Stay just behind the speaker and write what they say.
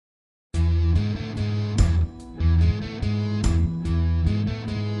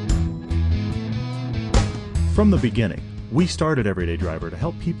From the beginning, we started Everyday Driver to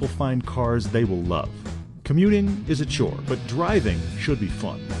help people find cars they will love. Commuting is a chore, but driving should be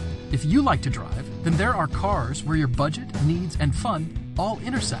fun. If you like to drive, then there are cars where your budget, needs, and fun all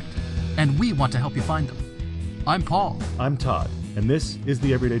intersect, and we want to help you find them. I'm Paul. I'm Todd, and this is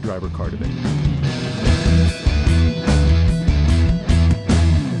the Everyday Driver Car Debate.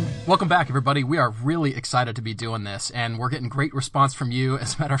 Welcome back, everybody. We are really excited to be doing this, and we're getting great response from you.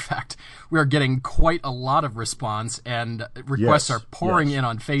 As a matter of fact, we are getting quite a lot of response, and requests are pouring in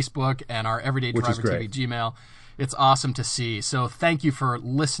on Facebook and our Everyday Driver TV Gmail. It's awesome to see. So thank you for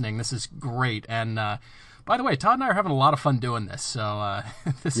listening. This is great. And by the way, Todd and I are having a lot of fun doing this. So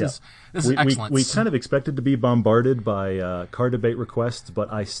this is excellent. We kind of expected to be bombarded by car debate requests,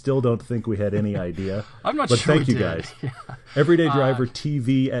 but I still don't think we had any idea. I'm not but sure. Thank you guys. Yeah.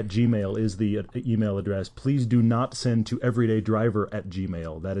 everydaydrivertv@gmail is the email address. Please do not send to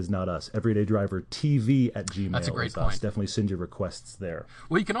everydaydriver@gmail. That is not us. everydaydrivertv@gmail. That's a great point. Us. Definitely send your requests there.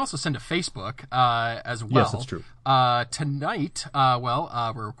 Well, you can also send to Facebook as well. Yes, that's true. Tonight,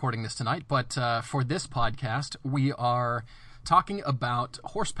 we're recording this tonight, but for this podcast, we are talking about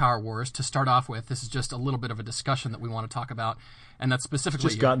horsepower wars to start off with. This is just a little bit of a discussion that we want to talk about, and that's specifically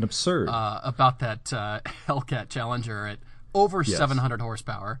it's just gotten absurd about that Hellcat Challenger at over 700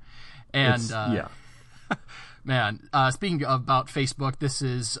 horsepower. And man, speaking about Facebook, this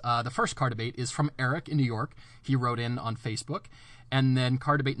is the first car debate is from Eric in New York. He wrote in on Facebook, and then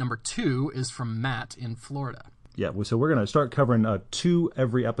car debate number 2 is from Matt in Florida. Yeah, so we're going to start covering 2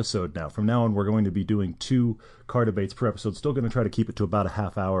 every episode now. From now on, we're going to be doing 2 car debates per episode. Still going to try to keep it to about a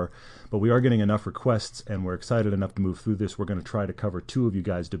half hour, but we are getting enough requests, and we're excited enough to move through this. We're going to try to cover 2 of you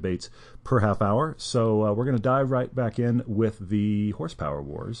guys' debates per half hour. So we're going to dive right back in with the horsepower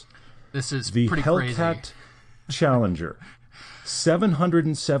wars. This is the pretty Hellcat crazy. Challenger,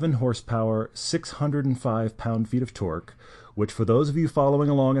 707 horsepower, 605 pound-feet of torque, which for those of you following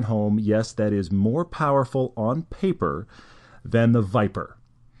along at home, yes, that is more powerful on paper than the Viper.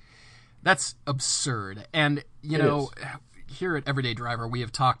 That's absurd. And, you know, here at Everyday Driver, we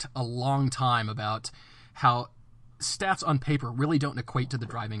have talked a long time about how stats on paper really don't equate to the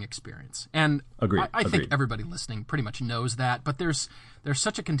driving experience. And I think everybody listening pretty much knows that, but there's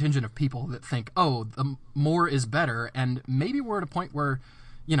such a contingent of people that think, oh, the more is better, and maybe we're at a point where,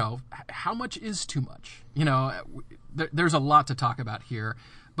 you know, how much is too much? You know, there's a lot to talk about here,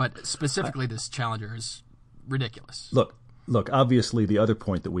 but specifically this Challenger is ridiculous. Look, obviously the other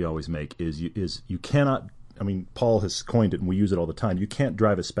point that we always make is you cannot, I mean, Paul has coined it and we use it all the time, you can't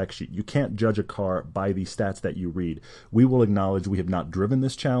drive a spec sheet. You can't judge a car by the stats that you read. We will acknowledge we have not driven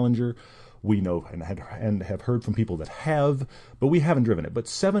this Challenger. We know and have heard from people that have, but we haven't driven it. But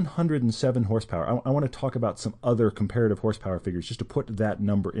 707 horsepower. I want to talk about some other comparative horsepower figures just to put that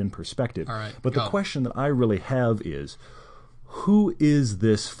number in perspective. All right, but the question that I really have is, who is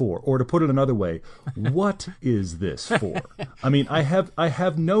this for? Or to put it another way, what is this for? I mean, I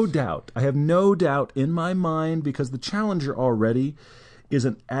have no doubt. I have no doubt in my mind, because the Challenger already is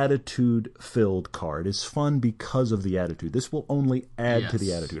an attitude-filled car. It is fun because of the attitude. This will only add to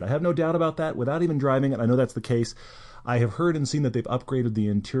the attitude. I have no doubt about that. Without even driving it, I know that's the case. I have heard and seen that they've upgraded the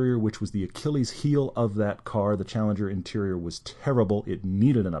interior, which was the Achilles heel of that car. The Challenger interior was terrible. It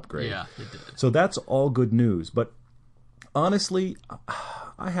needed an upgrade. Yeah, it did. So that's all good news. But honestly,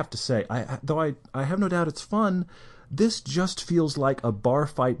 I have to say, though I have no doubt it's fun, this just feels like a bar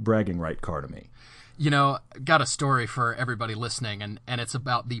fight bragging right car to me. You know, got a story for everybody listening, and it's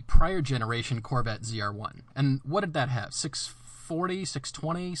about the prior generation Corvette ZR1. And what did that have? 640,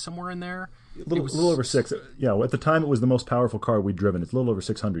 620, somewhere in there? A little over 6. Yeah, at the time it was the most powerful car we'd driven. It's a little over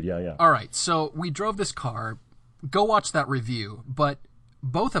 600, yeah. All right, so we drove this car. Go watch that review. But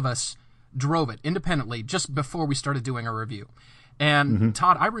both of us drove it independently just before we started doing our review. And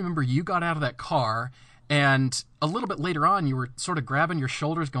Todd, I remember you got out of that car, and a little bit later on you were sort of grabbing your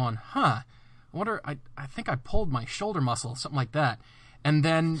shoulders going, I think I pulled my shoulder muscle, something like that. And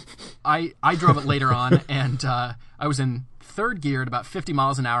then I drove it later on, and I was in third gear at about 50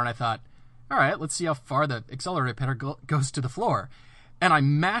 miles an hour, and I thought, all right, let's see how far the accelerator pedal goes to the floor. And I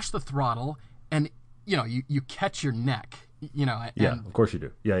mashed the throttle, and, you know, you catch your neck, you know. Yeah, of course you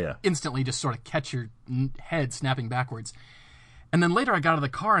do. Yeah. Instantly just sort of catch your head snapping backwards. And then later I got out of the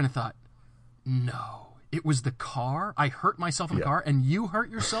car, and I thought, no. It was the car. I hurt myself in the car, and you hurt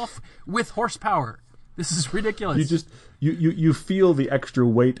yourself with horsepower. This is ridiculous. You feel the extra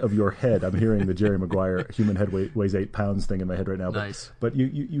weight of your head. I'm hearing the Jerry Maguire human head weighs 8 pounds thing in my head right now. Nice. But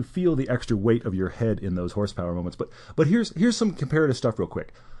you feel the extra weight of your head in those horsepower moments. But here's some comparative stuff real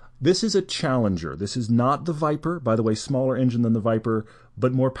quick. This is a Challenger. This is not the Viper. By the way, smaller engine than the Viper,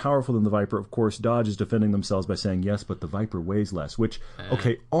 but more powerful than the Viper. Of course, Dodge is defending themselves by saying, yes, but the Viper weighs less, which,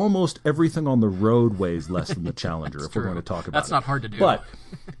 okay, almost everything on the road weighs less than the Challenger, if we're going to talk about it. That's not hard to do. But,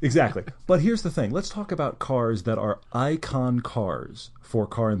 exactly. But here's the thing. Let's talk about cars that are icon cars for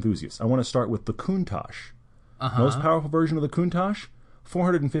car enthusiasts. I want to start with the Countach. Most powerful version of the Countach,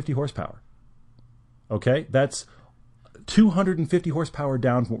 450 horsepower. Okay? That's 250 horsepower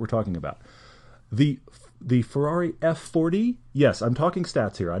down from what we're talking about. The Ferrari F40, yes, I'm talking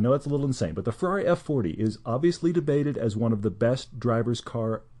stats here. I know it's a little insane, but the Ferrari F40 is obviously debated as one of the best drivers'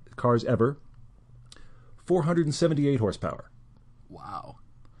 cars ever. 478 horsepower. Wow.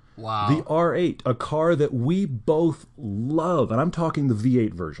 Wow. The R8, a car that we both love, and I'm talking the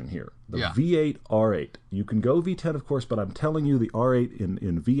V8 version here. The V8 R8. You can go V10, of course, but I'm telling you the R8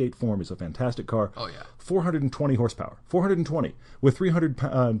 in V8 form is a fantastic car. Oh, yeah. 420 horsepower. 420 with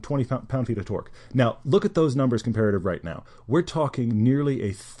 320 pound-feet of torque. Now, look at those numbers comparative right now. We're talking nearly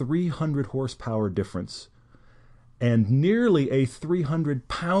a 300 horsepower difference and nearly a 300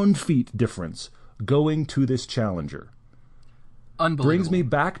 pound-feet difference going to this Challenger. Unbelievable. Brings me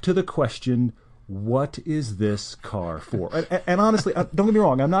back to the question, what is this car for? And honestly, don't get me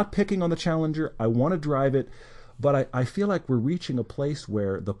wrong, I'm not picking on the Challenger. I want to drive it, but I feel like we're reaching a place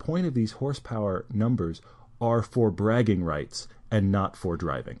where the point of these horsepower numbers are for bragging rights and not for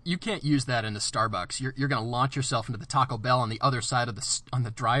driving. You can't use that in the Starbucks. You're going to launch yourself into the Taco Bell on the other side of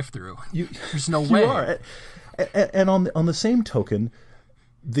the drive-thru. There's no way. You are. And on the same token,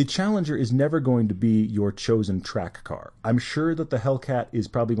 the Challenger is never going to be your chosen track car. I'm sure that the Hellcat is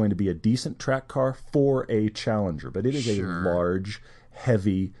probably going to be a decent track car for a Challenger, but it is a large,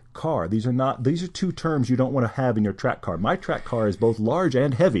 heavy car. These are two terms you don't want to have in your track car. My track car is both large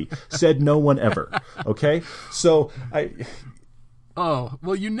and heavy, said no one ever. Okay? So Oh,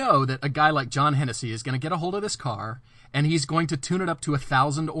 well, you know that a guy like John Hennessy is going to get a hold of this car, and he's going to tune it up to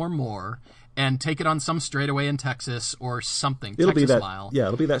 1,000 or more, and take it on some straightaway in Texas or something. It'll Texas be that Mile. Yeah,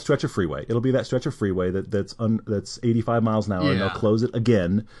 it'll be that stretch of freeway. It'll be that stretch of freeway that's 85 miles an hour, and they'll close it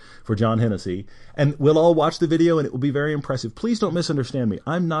again for John Hennessy. And we'll all watch the video, and it will be very impressive. Please don't misunderstand me.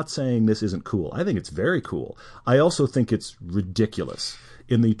 I'm not saying this isn't cool. I think it's very cool. I also think it's ridiculous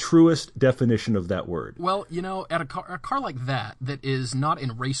in the truest definition of that word. Well, you know, at a car like that is not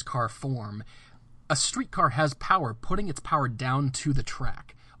in race car form, a street car has power, putting its power down to the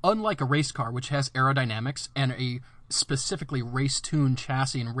track. Unlike a race car, which has aerodynamics and a specifically race-tuned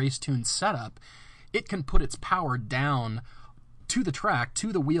chassis and race-tuned setup, it can put its power down to the track,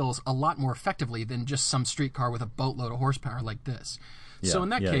 to the wheels, a lot more effectively than just some street car with a boatload of horsepower like this. So in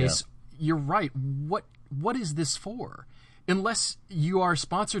that case, you're right. What is this for? Unless you are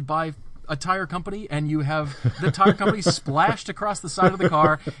sponsored by a tire company and you have the tire company splashed across the side of the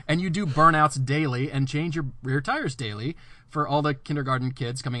car and you do burnouts daily and change your rear tires daily for all the kindergarten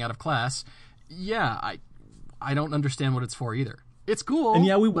kids coming out of class. Yeah, I don't understand what it's for either. It's cool. And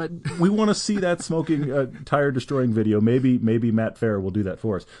we want to see that smoking tire destroying video. Maybe Matt Farrer will do that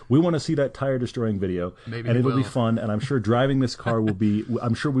for us. We want to see that tire destroying video, and it'll be fun. And I'm sure driving this car will be.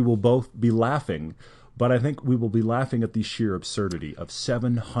 I'm sure we will both be laughing. But I think we will be laughing at the sheer absurdity of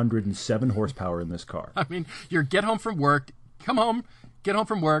 707 horsepower in this car. I mean, get home from work, get home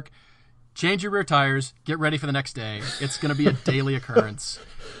from work, change your rear tires, get ready for the next day. It's going to be a daily occurrence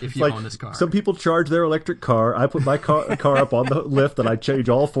if you own this car. Some people charge their electric car. I put my car up on the lift and I change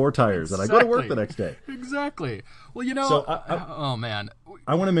all 4 tires and I go to work the next day. Exactly. Well, you know, oh man.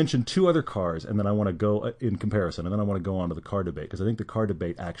 I want to mention 2 other cars and then I want to go in comparison and then I want to go on to the car debate because I think the car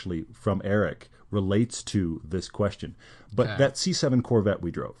debate actually from Eric relates to this question. But that C7 Corvette we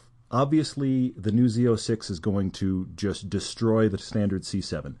drove. Obviously, the new Z06 is going to just destroy the standard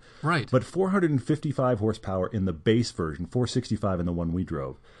C7. Right. But 455 horsepower in the base version, 465 in the one we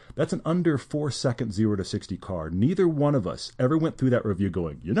drove. That's an under 4-second 0 to 60 car. Neither one of us ever went through that review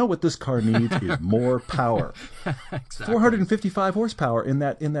going, you know what this car needs is more power. Exactly. 455 horsepower in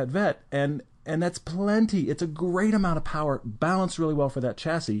that Vet, and that's plenty. It's a great amount of power, balanced really well for that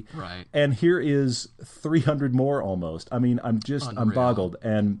chassis. Right. And here is 300 more almost. I mean, I'm boggled.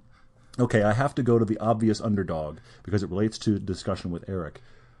 And okay, I have to go to the obvious underdog because it relates to discussion with Eric.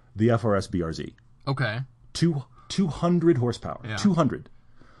 The FRS BRZ. Okay. 200 horsepower. Yeah. 200.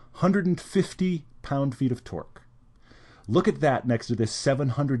 150 pound-feet of torque. Look at that next to this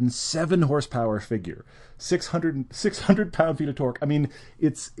 707 horsepower figure. 600 pound-feet of torque. I mean,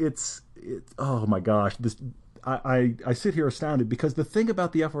 it's oh my gosh. I sit here astounded because the thing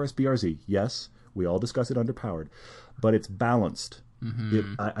about the FRS BRZ, yes, we all discuss it underpowered, but it's balanced.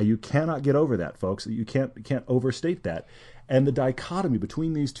 You cannot get over that, folks. You can't overstate that. And the dichotomy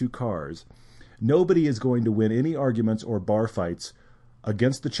between these two cars, nobody is going to win any arguments or bar fights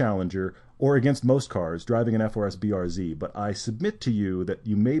against the Challenger or against most cars driving an FRS BRZ, but I submit to you that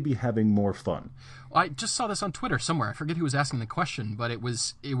you may be having more fun. I just saw this on Twitter somewhere. I forget who was asking the question, but it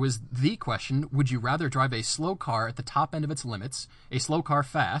was the question, would you rather drive a slow car at the top end of its limits, a slow car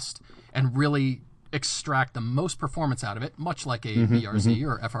fast, and really extract the most performance out of it, much like a BRZ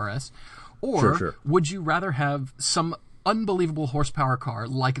or FRS, or would you rather have some unbelievable horsepower car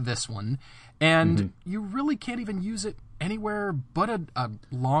like this one, and you really can't even use it anywhere but a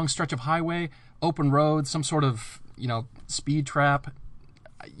long stretch of highway, open road, some sort of speed trap.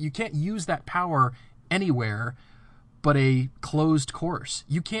 You can't use that power anywhere but a closed course.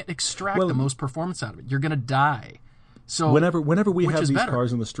 You can't extract the most performance out of it. You're going to die. So whenever we have these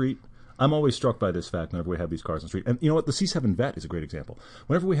cars on the street, I'm always struck by this fact whenever we have these cars on the street. And you know what? The C7 Vet is a great example.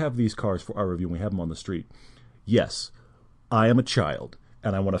 Whenever we have these cars for our review and we have them on the street, yes, I am a child,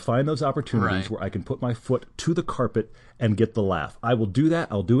 and I want to find those opportunities where I can put my foot to the carpet and get the laugh. I will do that.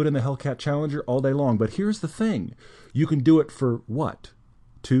 I'll do it in the Hellcat Challenger all day long. But here's the thing. You can do it for what?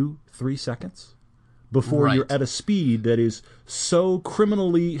 2-3 seconds? Before you're at a speed that is so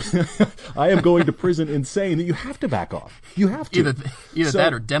criminally I am going to prison insane that you have to back off. You have to. Either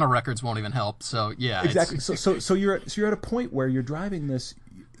that or dental records won't even help. So yeah. Exactly. So you're at a point where you're driving this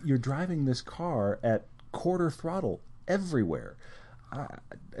car at quarter throttle everywhere.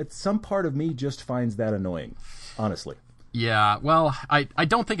 Some part of me just finds that annoying, honestly. Yeah, well, I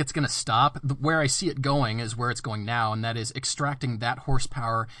don't think it's going to stop. Where I see it going is where it's going now, and that is extracting that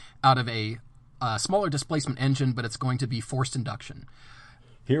horsepower out of a smaller displacement engine, but it's going to be forced induction.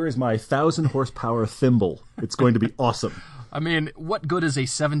 Here is my 1,000 horsepower thimble. It's going to be awesome. I mean, what good is a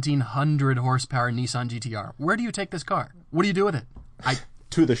 1,700 horsepower Nissan GTR? Where do you take this car? What do you do with it?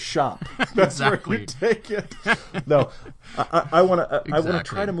 To the shop. That's exactly. where you take it. No, I want to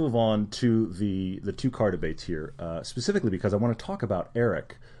try to move on to the two car debates here, specifically because I want to talk about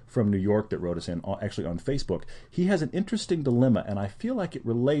Eric from New York that wrote us in, actually on Facebook. He has an interesting dilemma, and I feel like it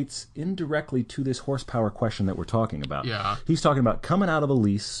relates indirectly to this horsepower question that we're talking about. Yeah. He's talking about coming out of a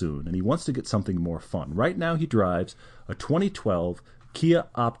lease soon, and he wants to get something more fun. Right now he drives a 2012 Kia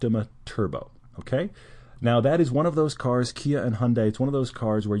Optima Turbo, okay? Now, that is one of those cars, Kia and Hyundai, it's one of those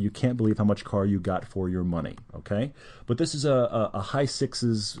cars where you can't believe how much car you got for your money, okay? But this is a high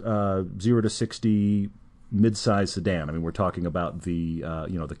sixes, 0 to 60 mid-size sedan. I mean, we're talking about the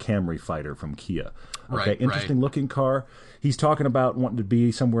Camry Fighter from Kia. Okay, interesting looking car. He's talking about wanting to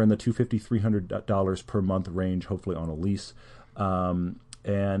be somewhere in the $250, $300 per month range, hopefully on a lease.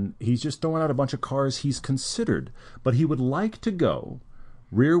 And he's just throwing out a bunch of cars he's considered, but he would like to go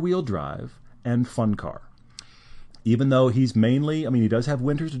rear-wheel drive and fun car. Even though he's mainly, I mean, he does have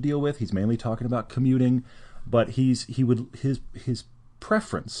winters to deal with. He's mainly talking about commuting, but his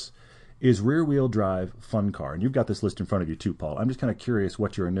preference is rear-wheel drive fun car. And you've got this list in front of you too, Paul. I'm just kind of curious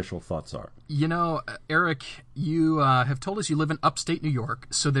what your initial thoughts are. You know, Eric, you have told us you live in upstate New York,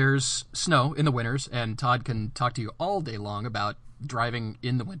 so there's snow in the winters, and Todd can talk to you all day long about driving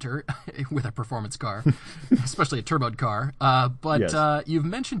in the winter with a performance car, especially a turboed car. But yes. You've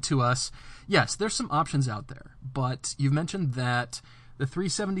mentioned to us, yes, there's some options out there, but you've mentioned that the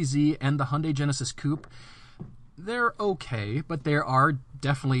 370Z and the Hyundai Genesis Coupe, they're okay, but they are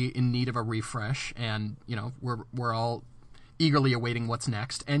definitely in need of a refresh, and you know we're all eagerly awaiting what's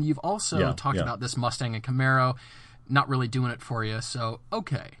next. And you've also talked about this Mustang and Camaro not really doing it for you. So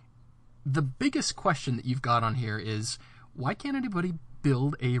okay, the biggest question that you've got on here is, why can't anybody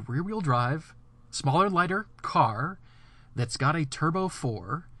build a rear-wheel drive, smaller, lighter car that's got a Turbo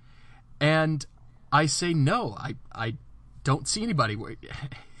 4? And I say no. I don't see anybody.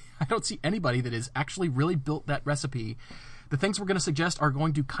 I don't see anybody that has actually really built that recipe. The things we're going to suggest are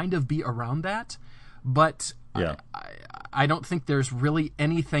going to kind of be around that, but I don't think there's really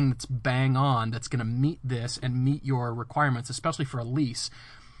anything that's bang on that's going to meet this and meet your requirements, especially for a lease.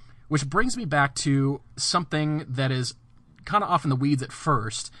 Which brings me back to something that is kind of off in the weeds at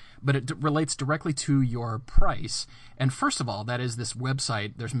first, but it relates directly to your price. And first of all, that is this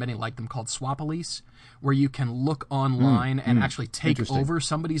website, there's many like them, called Swap a Lease, where you can look online and actually take over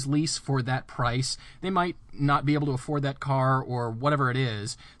somebody's lease for that price. They might not be able to afford that car or whatever it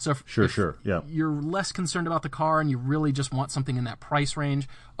is. So if you're less concerned about the car and you really just want something in that price range,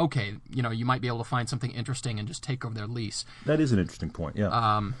 okay, you might be able to find something interesting and just take over their lease. That is an interesting point,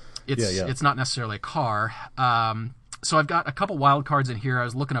 It's not necessarily a car. So I've got a couple wild cards in here. I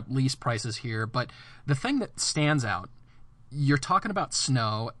was looking up lease prices here, but the thing that stands out, you're talking about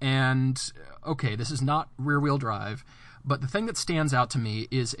snow, and okay, this is not rear-wheel drive, But the thing that stands out to me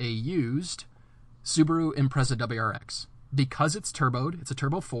is a used Subaru Impreza WRX. Because it's turboed, it's a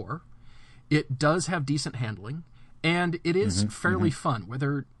Turbo 4, it does have decent handling, and it is fairly fun,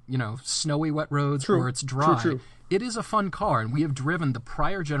 whether, snowy, wet roads or it's dry. True. It is a fun car, and we have driven the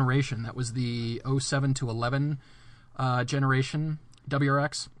prior generation, that was the 07 to 11 generation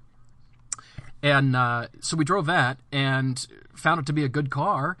WRX. And so we drove that and found it to be a good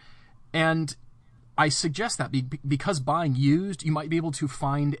car, and I suggest that because buying used, you might be able to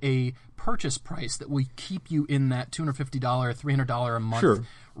find a purchase price that will keep you in that $250, $300 a month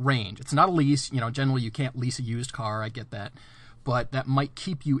range. It's not a lease. Generally you can't lease a used car. I get that. But that might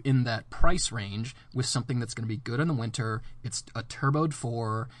keep you in that price range with something that's going to be good in the winter. It's a turboed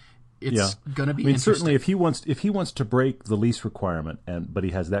 4. It's going to be interesting. Certainly if he wants to break the lease requirement, but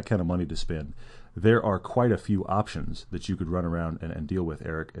he has that kind of money to spend, there are quite a few options that you could run around and deal with,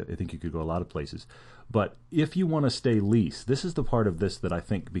 Eric. I think you could go a lot of places. But if you want to stay lease, this is the part of this that I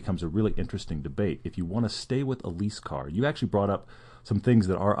think becomes a really interesting debate. If you want to stay with a lease car, you actually brought up some things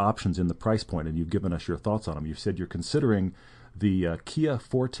that are options in the price point, and you've given us your thoughts on them. You've said you're considering the Kia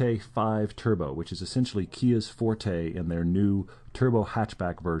Forte 5 Turbo, which is essentially Kia's Forte in their new turbo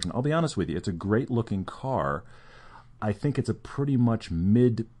hatchback version. I'll be honest with you, it's a great-looking car. I think it's a pretty much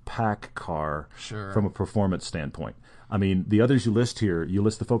mid-pack car from a performance standpoint. I mean, the others you list here, you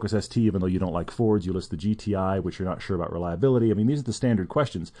list the Focus ST, even though you don't like Fords. You list the GTI, which you're not sure about reliability. I mean, these are the standard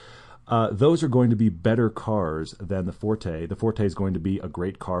questions. Those are going to be better cars than the Forte. The Forte is going to be a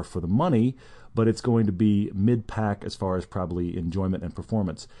great car for the money, but it's going to be mid-pack as far as probably enjoyment and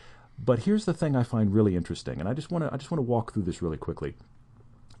performance. But here's the thing I find really interesting, and I just want to walk through this really quickly.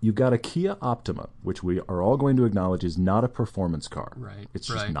 You've got a Kia Optima, which we are all going to acknowledge is not a performance car. Right. It's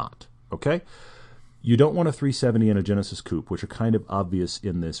just not. Okay? You don't want a 370 and a Genesis Coupe, which are kind of obvious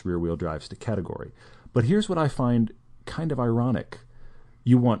in this rear-wheel drive category. But here's what I find kind of ironic.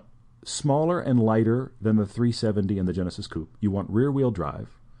 You want smaller and lighter than the 370 and the Genesis Coupe. You want rear-wheel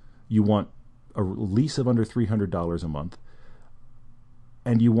drive. You want a lease of under $300 a month.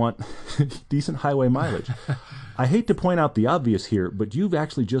 And you want decent highway mileage. I hate to point out the obvious here, but you've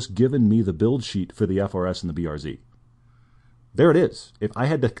actually just given me the build sheet for the FRS and the BRZ. There it is. If I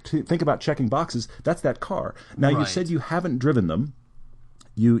had to think about checking boxes, that's that car. Now, you said you haven't driven them.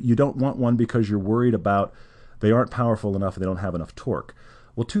 You don't want one because you're worried about they aren't powerful enough and they don't have enough torque.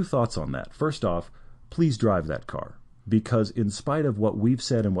 Well, two thoughts on that. First off, please drive that car, because in spite of what we've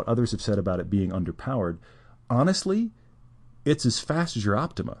said and what others have said about it being underpowered, honestly, it's as fast as your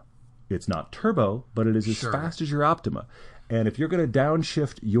Optima. It's not turbo, but it is as fast as your Optima. And if you're going to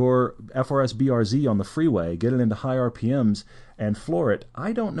downshift your FRS BRZ on the freeway, get it into high RPMs, and floor it,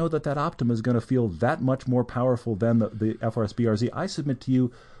 I don't know that Optima is going to feel that much more powerful than the FRS BRZ. I submit to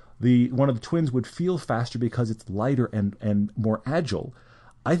you, one of the twins would feel faster because it's lighter and more agile.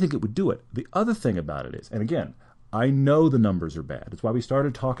 I think it would do it. The other thing about it is, and again, I know the numbers are bad. It's why we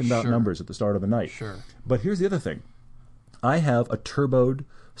started talking about numbers at the start of the night. But here's the other thing. I have a turboed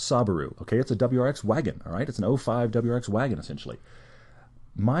Subaru. Okay, it's a WRX wagon, all right? It's an 05 WRX wagon, essentially.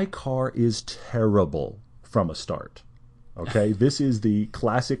 My car is terrible from a start. Okay, this is the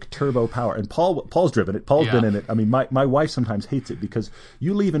classic turbo power. And Paul's driven it. Paul's been in it. I mean, my wife sometimes hates it because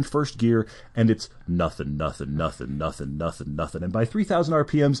you leave in first gear and it's nothing. And by 3,000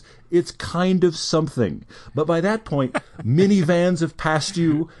 RPMs, it's kind of something. But by that point, minivans have passed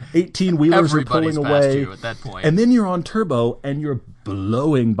you, 18-wheelers are pulling away. You at that point. And then you're on turbo and you're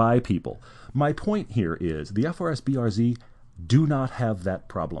blowing by people. My point here is the FRS BRZ do not have that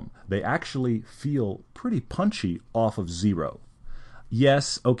problem. They actually feel pretty punchy off of zero.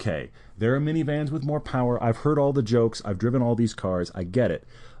 Yes, okay, there are minivans with more power. I've heard all the jokes. I've driven all these cars. I get it.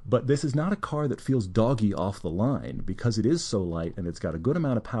 But this is not a car that feels doggy off the line because it is so light and it's got a good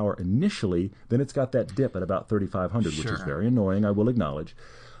amount of power initially. Then it's got that dip at about 3,500, which is very annoying, I will acknowledge.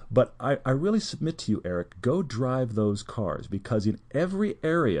 But I really submit to you, Eric, go drive those cars because in every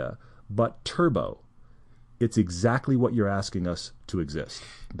area but turbo, it's exactly what you're asking us to exist.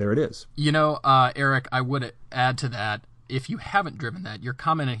 There it is. Eric, I would add to that, if you haven't driven that, you're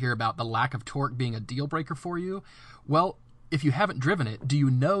commenting here about the lack of torque being a deal breaker for you. Well, if you haven't driven it, do you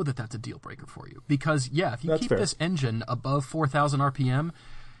know that that's a deal breaker for you? Because, if you keep this engine above 4,000 RPM,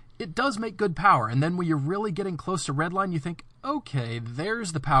 it does make good power. And then when you're really getting close to redline, you think, okay,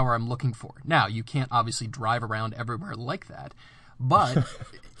 there's the power I'm looking for. Now, you can't obviously drive around everywhere like that. But,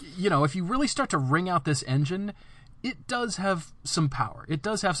 if you really start to wring out this engine, it does have some power. It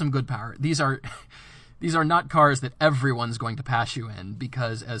does have some good power. These are not cars that everyone's going to pass you in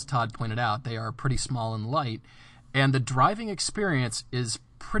because, as Todd pointed out, they are pretty small and light. And the driving experience is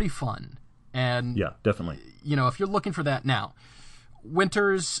pretty fun. And Yeah, definitely. if you're looking for that now,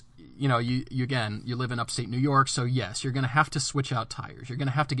 winters, you live in upstate New York, so yes, you're going to have to switch out tires. You're going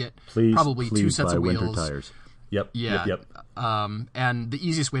to have to get probably two sets of wheels. Winter tires. Yep. Yeah. Yep. And the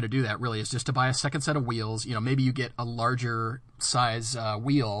easiest way to do that really is just to buy a second set of wheels. Maybe you get a larger size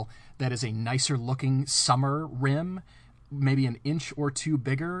wheel that is a nicer looking summer rim, maybe an inch or two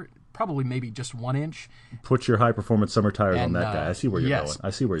bigger, probably maybe just 1 inch. Put your high performance summer tires on that guy. I see where you're going. I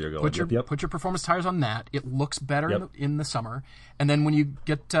see where you're going. Put your performance tires on that. It looks better in the summer. And then when you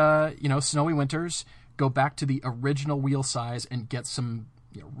get snowy winters, go back to the original wheel size and get some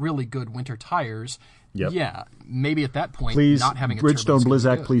really good winter tires. Yep. Yeah, maybe at that point, please, not having a Bridgestone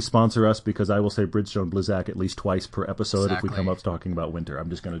Blizzak, please sponsor us, because I will say Bridgestone Blizzak at least twice per episode if we come up talking about winter. I'm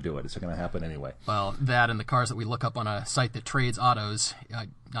just going to do it. It's going to happen anyway. Well, that and the cars that we look up on a site that trades autos.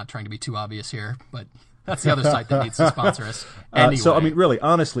 Not trying to be too obvious here, but that's the other site that needs to sponsor us. Anyway. So, really,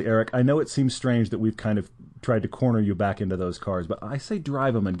 honestly, Eric, I know it seems strange that we've kind of tried to corner you back into those cars, but I say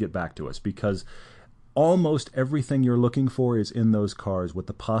drive them and get back to us, because almost everything you're looking for is in those cars, with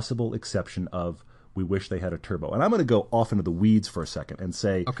the possible exception of we wish they had a turbo. And I'm going to go off into the weeds for a second and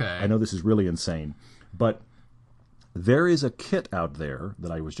say, I know this is really insane, but there is a kit out there that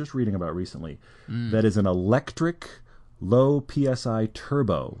I was just reading about recently that is an electric low PSI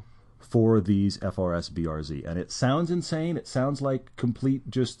turbo for these FRS BRZ. And it sounds insane. It sounds like complete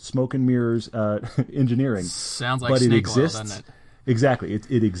just smoke and mirrors engineering. Sounds like but snake it exists. Oil, doesn't it? Exactly.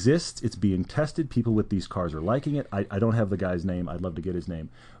 It exists. It's being tested. People with these cars are liking it. I don't have the guy's name. I'd love to get his name.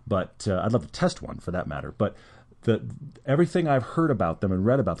 But I'd love to test one for that matter. But everything I've heard about them and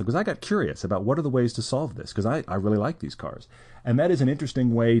read about them, because I got curious about what are the ways to solve this, because I really like these cars. And that is an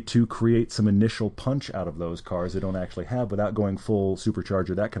interesting way to create some initial punch out of those cars they don't actually have without going full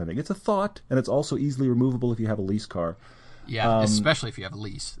supercharger, that kind of thing. It's a thought, and it's also easily removable if you have a lease car. Yeah, especially if you have a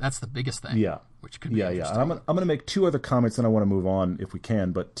lease. That's the biggest thing. Yeah. Which could be interesting. And I'm going to make two other comments, and I want to move on if we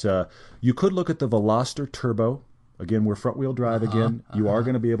can. But you could look at the Veloster Turbo. Again, we're front-wheel drive again. You are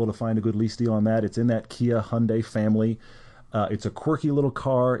going to be able to find a good lease deal on that. It's in that Kia Hyundai family. It's a quirky little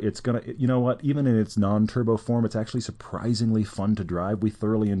car. It's going to, you know what, even in its non-turbo form, it's actually surprisingly fun to drive. We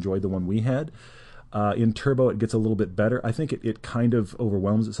thoroughly enjoyed the one we had. In turbo, it gets a little bit better. I think it kind of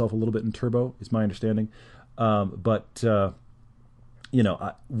overwhelms itself a little bit in turbo, is my understanding. We've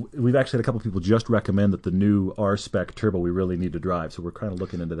actually had a couple of people just recommend that the new R-Spec Turbo we really need to drive, so we're kind of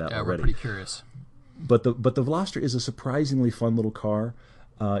looking into that already. Yeah, we're pretty curious. But the Veloster is a surprisingly fun little car.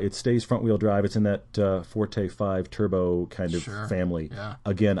 It stays front-wheel drive. It's in that Forte 5 Turbo kind of family. Yeah.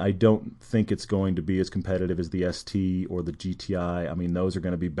 Again, I don't think it's going to be as competitive as the ST or the GTI. I mean, those are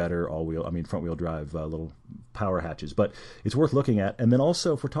going to be better front-wheel drive little power hatches. But it's worth looking at. And then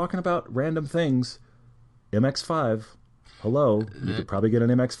also, if we're talking about random things, MX-5. Hello, you could probably get an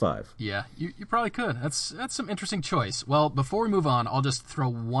MX-5. Yeah, you probably could. That's some interesting choice. Well, before we move on, I'll just throw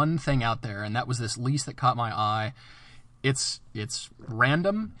one thing out there, and that was this lease that caught my eye. It's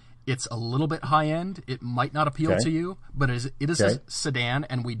random. It's a little bit high-end. It might not appeal to you, but it is a sedan,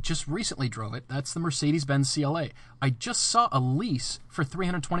 and we just recently drove it. That's the Mercedes-Benz CLA. I just saw a lease for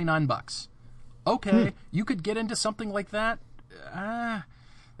 $329. Okay, you could get into something like that.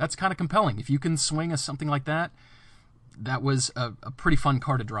 That's kind of compelling. If you can swing something like that, that was a pretty fun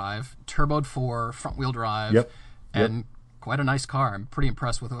car to drive. Turboed 4, front-wheel drive, and quite a nice car. I'm pretty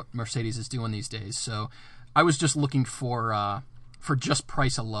impressed with what Mercedes is doing these days. So I was just looking for just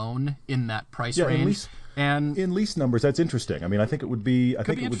price alone in that price range. In lease numbers, that's interesting. I mean, I think it would be. I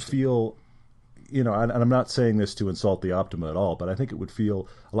think it would feel. And I'm not saying this to insult the Optima at all, but I think it would feel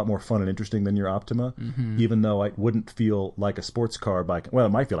a lot more fun and interesting than your Optima, even though it wouldn't feel like a sports car it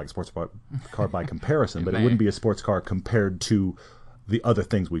might feel like a sports car by comparison, but it wouldn't be a sports car compared to the other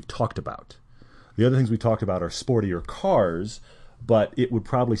things we've talked about. The other things we talked about are sportier cars, but it would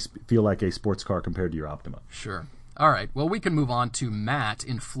probably feel like a sports car compared to your Optima. Sure. All right. Well, we can move on to Matt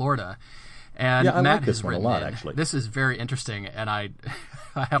in Florida. And I Matt like this one a lot, actually. This is very interesting, and I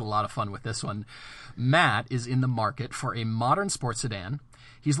had a lot of fun with this one. Matt is in the market for a modern sports sedan.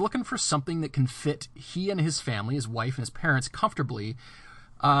 He's looking for something that can fit he and his family, his wife and his parents, comfortably.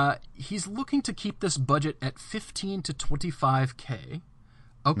 He's looking to keep this budget at $15,000 to $25,000.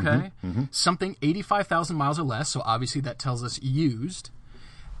 Okay. Something 85,000 miles or less, so obviously that tells us used.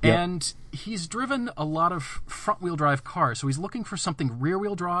 And he's driven a lot of front-wheel drive cars, so he's looking for something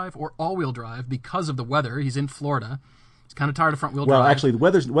rear-wheel drive or all-wheel drive because of the weather. He's in Florida. He's kind of tired of front-wheel drive. Well, actually, the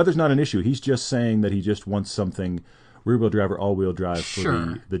weather's not an issue. He's just saying that he just wants something rear-wheel drive or all-wheel drive for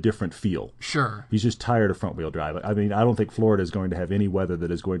Sure. the different feel. Sure. He's just tired of front-wheel drive. I mean, I don't think Florida is going to have any weather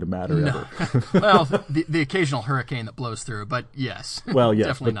that is going to matter ever. Well, the occasional hurricane that blows through, but yes. Well, yes,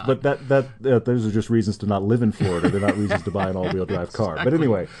 definitely not. but those are just reasons to not live in Florida. They're not reasons to buy an all-wheel drive car. But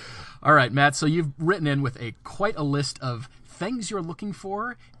anyway. All right, Matt, so you've written in with quite a list of things you're looking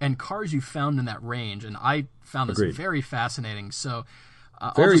for and cars you found in that range, and I found this Agreed. very fascinating. So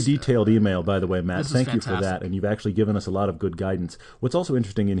Very detailed email, by the way, Matt. This is Thank you for that, fantastic. and you've actually given us a lot of good guidance. What's also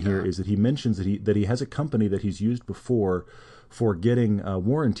interesting in here is that he mentions that he has a company that he's used before for getting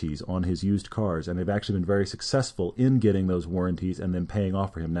warranties on his used cars, and they've actually been very successful in getting those warranties and then paying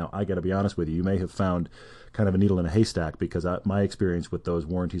off for him. Now, I got to be honest with you, you may have found kind of a needle in a haystack, because my experience with those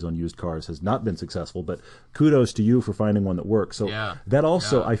warranties on used cars has not been successful, but kudos to you for finding one that works. So that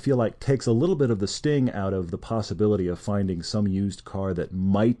also, I feel like, takes a little bit of the sting out of the possibility of finding some used car that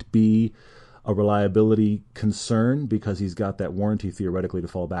might be a reliability concern, because he's got that warranty theoretically to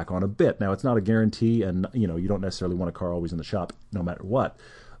fall back on a bit. Now, it's not a guarantee, and you don't necessarily want a car always in the shop no matter what,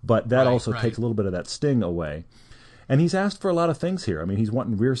 but that also takes a little bit of that sting away. And he's asked for a lot of things here. I mean, he's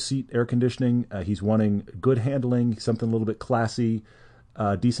wanting rear seat air conditioning. He's wanting good handling, something a little bit classy,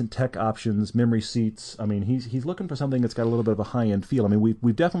 decent tech options, memory seats. I mean, he's looking for something that's got a little bit of a high-end feel. I mean,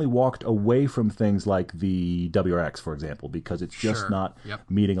 we've definitely walked away from things like the WRX, for example, because it's just not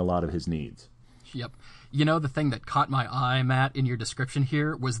meeting a lot of his needs. Yep. You know, the thing that caught my eye, Matt, in your description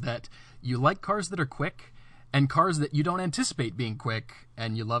here was that you like cars that are quick and cars that you don't anticipate being quick,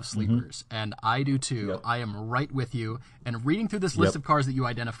 and you love sleepers. And I do too. Yep. I am right with you. And reading through this list of cars that you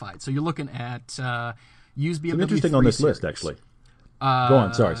identified. So you're looking at used BMW Some interesting 3 on this Series. list, actually. Go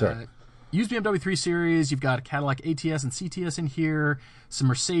on. Sorry. Used BMW 3 Series. You've got a Cadillac ATS and CTS in here. Some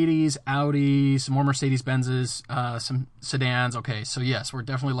Mercedes, Audi, some more Mercedes-Benzes, some sedans. Okay, so yes, we're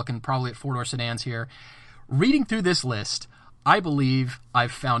definitely looking probably at four-door sedans here. Reading through this list, I believe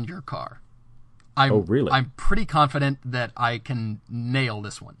I've found your car. Really? I'm pretty confident that I can nail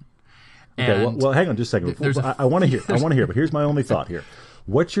this one. Okay, well, hang on just a second. I want to hear, but here's my only thought here.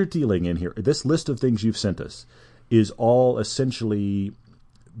 What you're dealing in here, this list of things you've sent us, is all essentially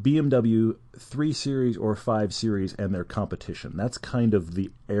BMW 3 Series or 5 Series and their competition. That's kind of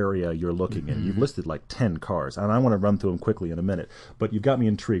the area you're looking in. You've listed like 10 cars, and I want to run through them quickly in a minute. But you've got me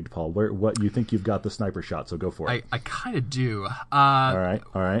intrigued, Paul. What you think you've got the sniper shot, so go for it. I kind of do. All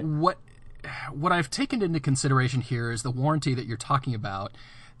right. What I've taken into consideration here is the warranty that you're talking about.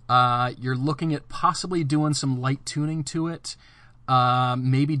 You're looking at possibly doing some light tuning to it,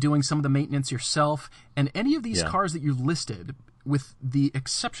 maybe doing some of the maintenance yourself. And any of these cars that you listed, with the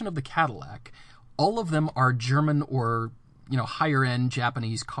exception of the Cadillac, all of them are German or higher-end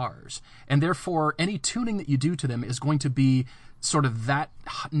Japanese cars. And therefore, any tuning that you do to them is going to be sort of that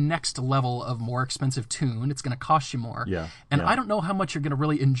next level of more expensive tune. It's going to cost you more. I don't know how much you're going to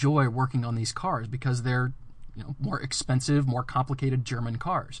really enjoy working on these cars, because they're more expensive, more complicated German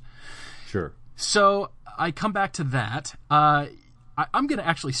cars. Sure. So I come back to that. I'm going to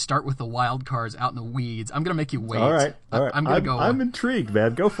actually start with the wild cards out in the weeds. I'm going to make you wait. All right. I'm intrigued,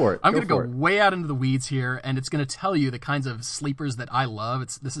 man. Go for it. I'm going to go way out into the weeds here, and it's going to tell you the kinds of sleepers that I love.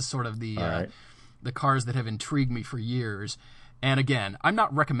 This is sort of the cars that have intrigued me for years. And again, I'm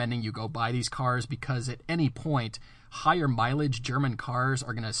not recommending you go buy these cars, because at any point, higher mileage German cars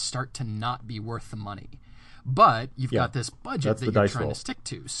are going to start to not be worth the money. But you've got this budget that you're trying to stick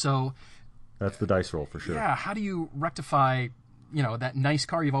to. So that's the dice roll for sure. Yeah, how do you rectify, that nice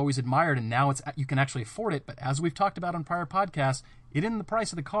car you've always admired, and now you can actually afford it? But as we've talked about on prior podcasts, it isn't the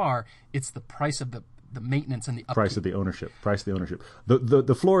price of the car, it's the price of the maintenance and the upkeep. Price of the ownership.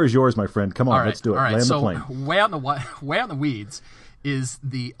 The floor is yours, my friend. Come on, let's do it. All right. Land so the plane. way out in the weeds is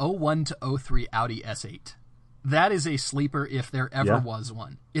the 01 to 03 Audi S8. That is a sleeper if there ever was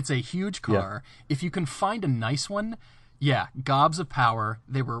one. It's a huge car. If you can find a nice one, gobs of power.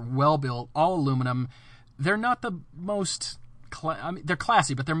 They were well built, all aluminum. They're not the most they're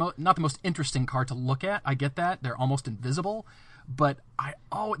classy, but they're not the most interesting car to look at. I get that. They're almost invisible. But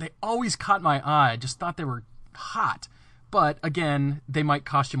they always caught my eye. I just thought they were hot. But again, they might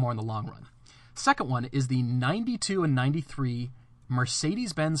cost you more in the long run. Second one is the 92 and 93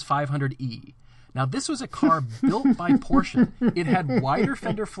 Mercedes-Benz 500e. Now, this was a car built by Porsche. It had wider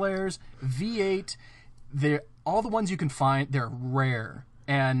fender flares, V8. All the ones you can find, they're rare.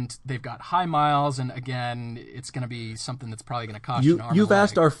 And they've got high miles, and again, it's going to be something that's probably going to cost you an arm. You've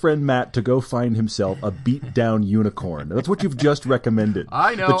asked our friend Matt to go find himself a beat-down unicorn. That's what you've just recommended.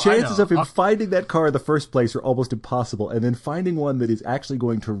 I know. The chances of him finding that car in the first place are almost impossible, and then finding one that is actually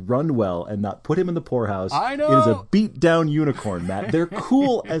going to run well and not put him in the poorhouse. I know. It is a beat-down unicorn, Matt. They're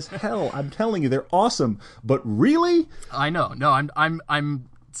cool as hell. I'm telling you, they're awesome. But really? I know. No, I'm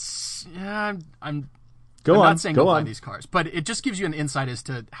Go on. not saying go buy these cars, but it just gives you an insight as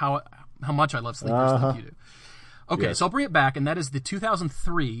to how much I love sleepers like you do. Okay, Yes. so I'll bring it back, and that is the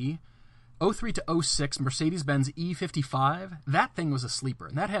 2003 to 06 Mercedes-Benz E55. That thing was a sleeper,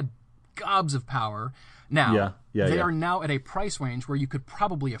 and that had gobs of power. Now, they are now at a price range where you could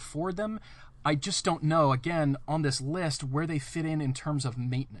probably afford them. I just don't know, again, on this list, where they fit in terms of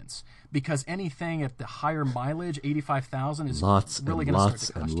maintenance. Because anything at the higher mileage, 85,000, is really going to start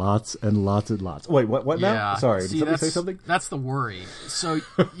to cost you. Lots and lots. Wait, what now? Sorry, did somebody say something? That's the worry. So,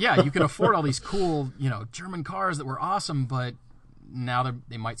 yeah, you can afford all these cool, German cars that were awesome, but now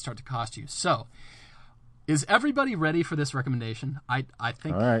they might start to cost you. So, is everybody ready for this recommendation? I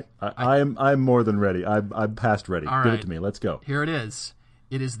think. All right, I'm more than ready. I'm past ready. All Give right. it to me. Let's go. Here it is.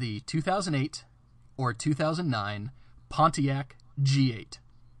 It is the 2008 or 2009 Pontiac G8.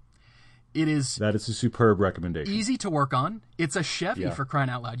 That is a superb recommendation. Easy to work on. It's a Chevy, for crying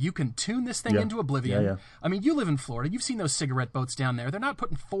out loud. You can tune this thing into oblivion. Yeah. I mean, you live in Florida. You've seen those cigarette boats down there. They're not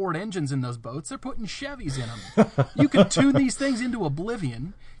putting Ford engines in those boats. They're putting Chevys in them. You can tune these things into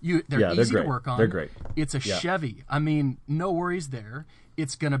oblivion. They're easy to work on. They're great. It's a Chevy. I mean, no worries there.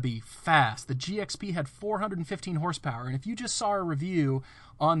 It's going to be fast. The GXP had 415 horsepower, and if you just saw a review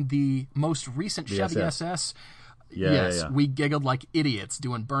on the most recent Chevy SS, we giggled like idiots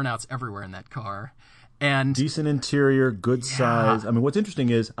doing burnouts everywhere in that car. And decent interior, good size. I mean, what's interesting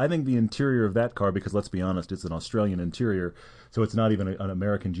is I think the interior of that car, because let's be honest, it's an Australian interior, so it's not even an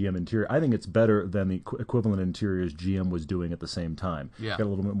American GM interior. I think it's better than the equivalent interiors GM was doing at the same time. Yeah. Got a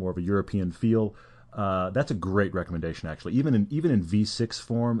little bit more of a European feel. That's a great recommendation, actually. Even in V6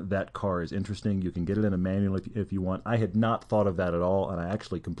 form, that car is interesting. You can get it in a manual if you want. I had not thought of that at all, and I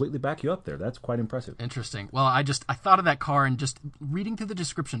actually completely back you up there. That's quite impressive. Interesting. Well, I thought of that car and just reading through the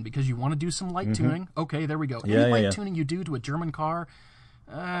description, because you want to do some light tuning. Okay, there we go. Any light tuning you do to a German car,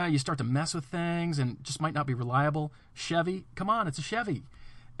 you start to mess with things and just might not be reliable. Chevy, come on, it's a Chevy.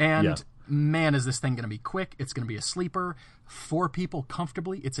 And man, is this thing going to be quick. It's going to be a sleeper. 4 people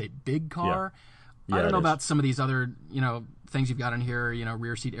comfortably. It's a big car. I don't know about some of these other, things you've got in here,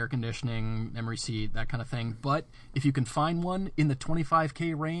 rear seat air conditioning, memory seat, that kind of thing. But if you can find one in the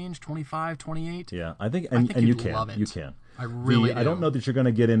 25K range, 25, 28, I think you can. Love it. You can. I really do. I don't know that you're going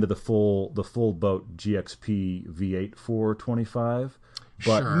to get into the full boat GXP V8 for 25,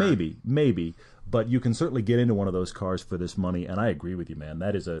 but maybe. But you can certainly get into one of those cars for this money, and I agree with you, man.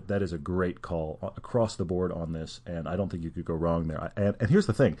 That is a great call across the board on this, and I don't think you could go wrong there. And here's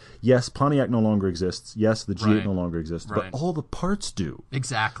the thing: yes, Pontiac no longer exists. Yes, the G8 no longer exists, but all the parts do.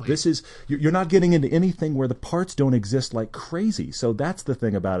 Exactly. This is you're not getting into anything where the parts don't exist like crazy. So that's the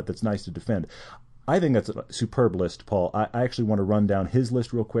thing about it that's nice to defend. I think that's a superb list, Paul. I actually want to run down his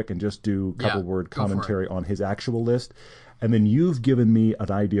list real quick and just do a couple word commentary on his actual list. And then you've given me an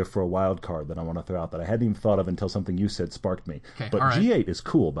idea for a wild card that I want to throw out that I hadn't even thought of until something you said sparked me. Okay, but G8 is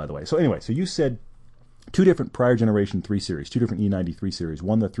cool, by the way. So anyway, so you said 2 different prior generation 3 Series, 2 different E93 series,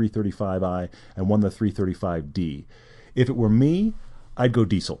 one the 335i and one the 335d. If it were me, I'd go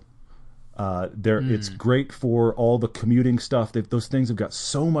diesel. It's great for all the commuting stuff. Those things have got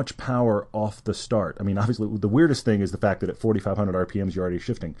so much power off the start. I mean, obviously, the weirdest thing is the fact that at 4,500 RPMs you're already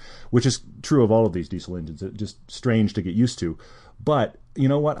shifting, which is true of all of these diesel engines. It's just strange to get used to. But you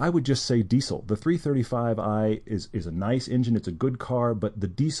know what? I would just say diesel. The 335i is a nice engine. It's a good car, but the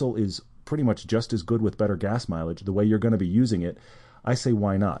diesel is pretty much just as good with better gas mileage the way you're going to be using it. I say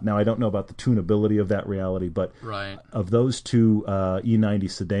why not? Now, I don't know about the tunability of that reality, but of those 2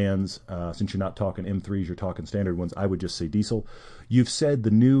 E90 sedans, since you're not talking M3s, you're talking standard ones, I would just say diesel. You've said the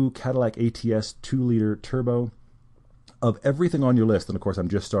new Cadillac ATS 2-liter turbo. Of everything on your list, and of course I'm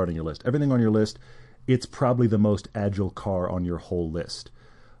just starting your list, everything on your list, it's probably the most agile car on your whole list.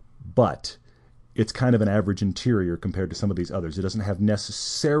 But it's kind of an average interior compared to some of these others. It doesn't have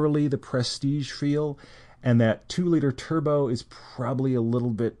necessarily the prestige feel. And that 2-liter turbo is probably a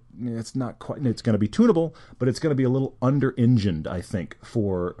little bit, it's not quite, it's going to be tunable, but it's going to be a little under-engined, I think,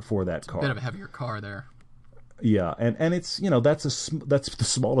 for that car. A bit of a heavier car there. Yeah, and it's, that's the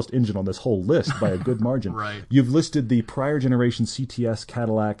smallest engine on this whole list by a good margin. You've listed the prior generation CTS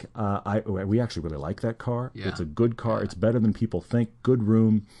Cadillac. We actually really like that car. Yeah. It's a good car. It's better than people think. Good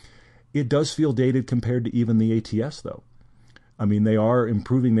room. It does feel dated compared to even the ATS, though. I mean, they are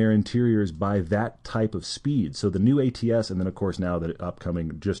improving their interiors by that type of speed. So the new ATS, and then of course now the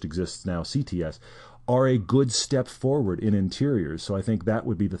upcoming just exists now CTS, are a good step forward in interiors. So I think that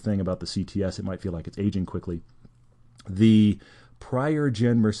would be the thing about the CTS. It might feel like it's aging quickly. The prior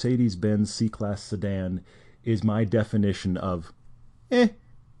gen Mercedes-Benz C-Class sedan is my definition of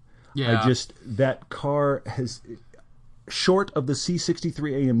Yeah. That car has, short of the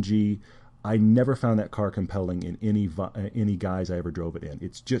C63 AMG, I never found that car compelling in any guise I ever drove it in.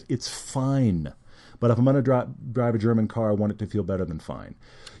 It's fine. But if I'm going to drive a German car, I want it to feel better than fine.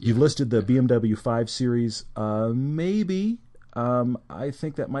 You've listed the BMW 5 Series. Maybe. I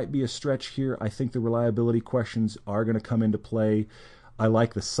think that might be a stretch here. I think the reliability questions are going to come into play. I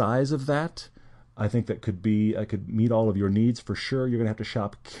like the size of that. I think that could meet all of your needs for sure. You're going to have to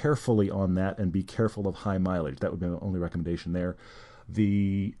shop carefully on that and be careful of high mileage. That would be my only recommendation there.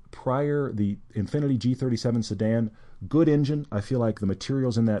 The Infiniti G37 sedan, good engine. I feel like the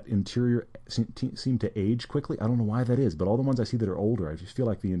materials in that interior seem to age quickly. I don't know why that is, but all the ones I see that are older, I just feel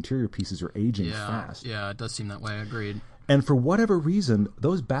like the interior pieces are aging fast. Yeah, it does seem that way. Agreed. And for whatever reason,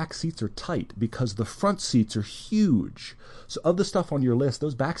 those back seats are tight because the front seats are huge. So of the stuff on your list,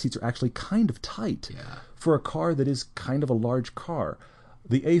 those back seats are actually kind of tight for a car that is kind of a large car.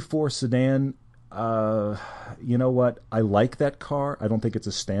 The A4 sedan, you know what? I like that car. I don't think it's a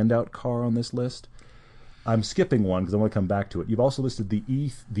standout car on this list. I'm skipping one because I want to come back to it. You've also listed the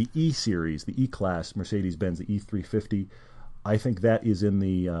E series, the E-Class Mercedes-Benz, the E350. I think that is in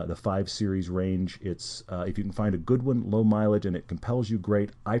the 5 Series range. It's if you can find a good one, low mileage, and it compels you,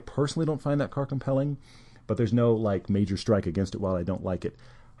 great. I personally don't find that car compelling, but there's no like major strike against it while I don't like it.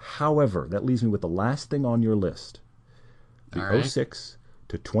 However, that leaves me with the last thing on your list. The 06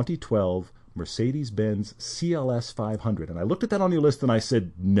 to 2012 Mercedes-Benz CLS 500. And I looked at that on your list and I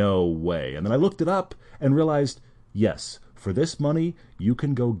said, no way. And then I looked it up and realized, yes, for this money, you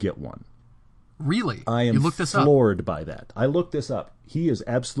can go get one. Really? I am you looked this floored by that. I looked this up. He is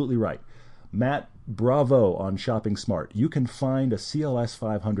absolutely right. Matt, bravo on Shopping Smart. You can find a CLS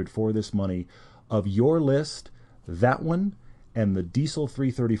 500 for this money. Of your list, that one and the Diesel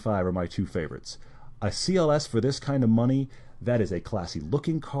 335 are my two favorites. A CLS for this kind of money, that is a classy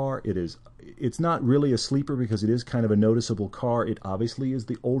looking car. It's not really a sleeper because it is kind of a noticeable car. It obviously is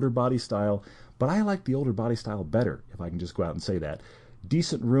the older body style, but I like the older body style better, if I can just go out and say that.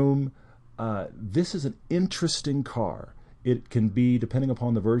 Decent room. This is an interesting car. It can be, depending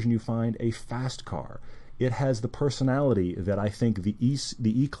upon the version you find, a fast car. It has the personality that I think the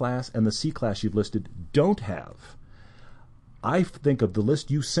E-Class and the C-Class you've listed don't have. I think of the list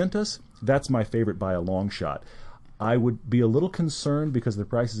you sent us, that's my favorite by a long shot. I would be a little concerned because the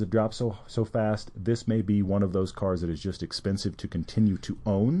prices have dropped so fast. This may be one of those cars that is just expensive to continue to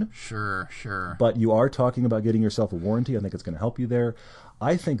own. Sure. But you are talking about getting yourself a warranty. I think it's going to help you there.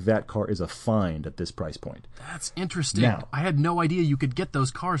 I think that car is a find at this price point. That's interesting. Now, I had no idea you could get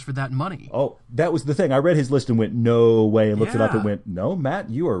those cars for that money. Oh, that was the thing. I read his list and went, no way, and looked it up and went, no, Matt,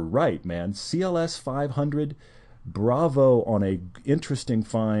 you are right, man. CLS 500, bravo on a interesting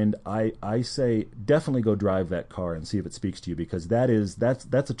find. I say definitely go drive that car and see if it speaks to you, because that's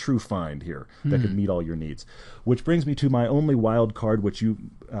a true find here that could meet all your needs. Which brings me to my only wild card, which you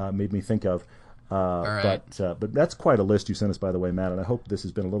made me think of. Right. But that's quite a list you sent us, by the way, Matt, and I hope this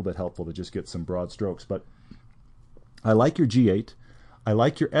has been a little bit helpful to just get some broad strokes. But I like your G8. I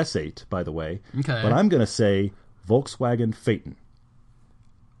like your S8, by the way. Okay. But I'm going to say Volkswagen Phaeton.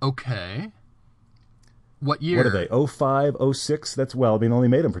 Okay. What year? What are they? 05, 06? That's, well, I mean, only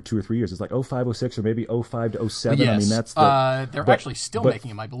made them for 2 or 3 years. It's like 05, 06, or maybe 05 to 07. Yes. I mean, that's the... they're actually still making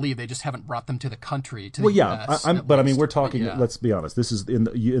them, I believe. They just haven't brought them to the country, to the US. But I mean, we're talking, let's be honest, this is in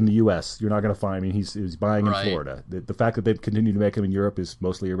the U.S. You're not going to find, I mean, he's buying in Florida. The fact that they've continued to make them in Europe is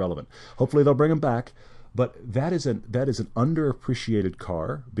mostly irrelevant. Hopefully they'll bring them back. But that is an underappreciated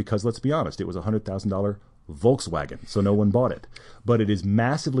car because, let's be honest, it was a $100,000 Volkswagen, so no one bought it. But it is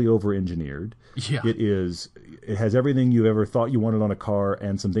massively over-engineered. Yeah. It has everything you ever thought you wanted on a car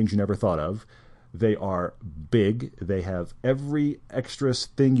and some things you never thought of. They are big. They have every extra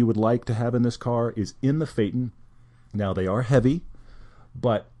thing you would like to have in this car is in the Phaeton. Now, they are heavy,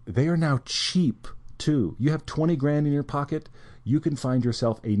 but they are now cheap, too. You have 20 grand in your pocket, you can find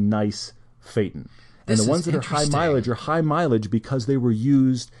yourself a nice Phaeton. And the ones that are high mileage because they were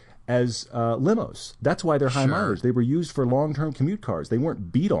used as limos. That's why they're high mileage. They were used for long-term commute cars. They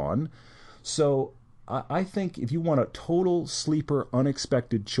weren't beat on. So I think if you want a total sleeper,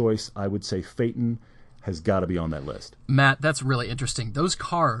 unexpected choice, I would say Phaeton has got to be on that list. Matt, that's really interesting. Those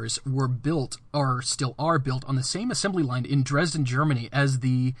cars were built, or still are built, on the same assembly line in Dresden, Germany as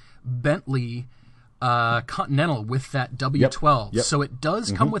the Bentley Continental with that W12. Yep. So it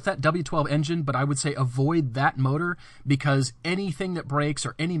does come with that W12 engine, but I would say avoid that motor because anything that breaks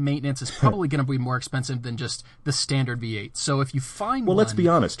or any maintenance is probably going to be more expensive than just the standard V8. So if you find one, let's be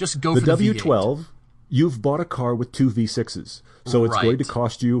honest. Just go for the W12. V8. You've bought a car with 2 V6s, so it's going to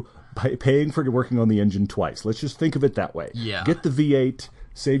cost you paying for working on the engine twice. Let's just think of it that way. Yeah. Get the V8,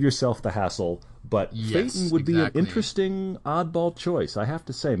 save yourself the hassle. But Phaeton would be an interesting oddball choice, I have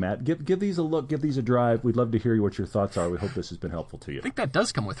to say, Matt. Give these a look, give these a drive. We'd love to hear what your thoughts are. We hope this has been helpful to you. I think that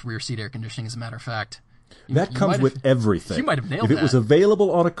does come with rear seat air conditioning, as a matter of fact. That comes with everything. You might have nailed that. If it was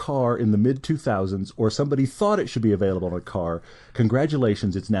available on a car in the mid-2000s or somebody thought it should be available on a car,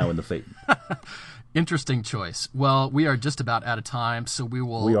 congratulations, it's now in the Phaeton. Interesting choice. Well, we are just about out of time, so we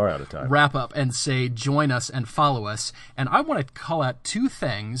are out of time. Wrap up and say join us and follow us. And I want to call out 2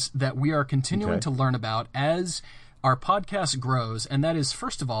 things that we are continuing to learn about as our podcast grows, and that is,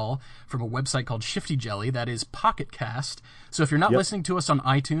 first of all, from a website called Shifty Jelly, that is Pocket Cast. So if you're not listening to us on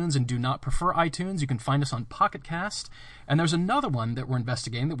iTunes and do not prefer iTunes, you can find us on Pocket Cast. And there's another one that we're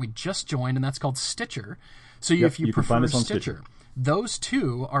investigating that we just joined, and that's called Stitcher. So if you prefer Stitcher. Those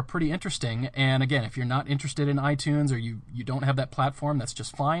 2 are pretty interesting, and again, if you're not interested in iTunes or you don't have that platform, that's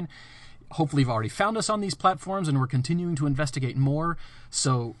just fine. Hopefully you've already found us on these platforms, and we're continuing to investigate more,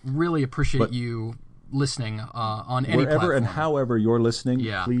 so really appreciate you listening on any platform. Wherever and however you're listening,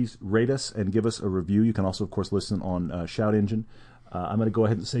 please rate us and give us a review. You can also, of course, listen on Shout Engine. I'm going to go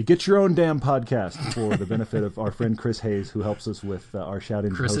ahead and say, get your own damn podcast for the benefit of our friend Chris Hayes, who helps us with our Shout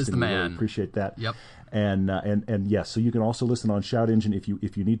Engine Chris hosting. Is the man. We really appreciate that. Yep. And yes, so you can also listen on Shout Engine if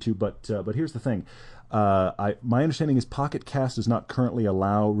you need to. But here's the thing. My understanding is Pocket Cast does not currently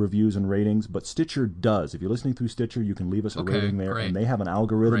allow reviews and ratings, but Stitcher does. If you're listening through Stitcher, you can leave us a rating there, and they have an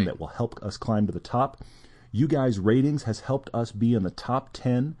algorithm that will help us climb to the top. You guys' ratings has helped us be in the top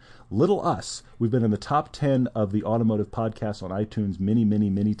 10. Little us. We've been in the top 10 of the automotive podcasts on iTunes many, many,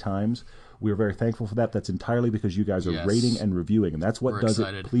 many times. We are very thankful for that. That's entirely because you guys are rating and reviewing, and that's what does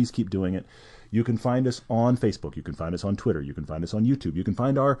it. Please keep doing it. You can find us on Facebook. You can find us on Twitter. You can find us on YouTube. You can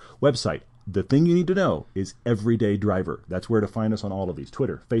find our website. The thing you need to know is Everyday Driver. That's where to find us on all of these.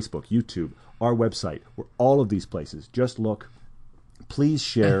 Twitter, Facebook, YouTube, our website. We're all of these places. Just look. Please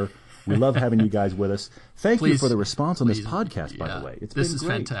share. We love having you guys with us. Thank you for the response on this podcast, by the way. It's been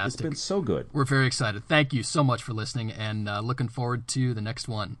great. Fantastic. It's been so good. We're very excited. Thank you so much for listening, and looking forward to the next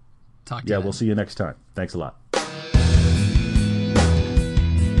one. Talk to you then. We'll see you next time. Thanks a lot.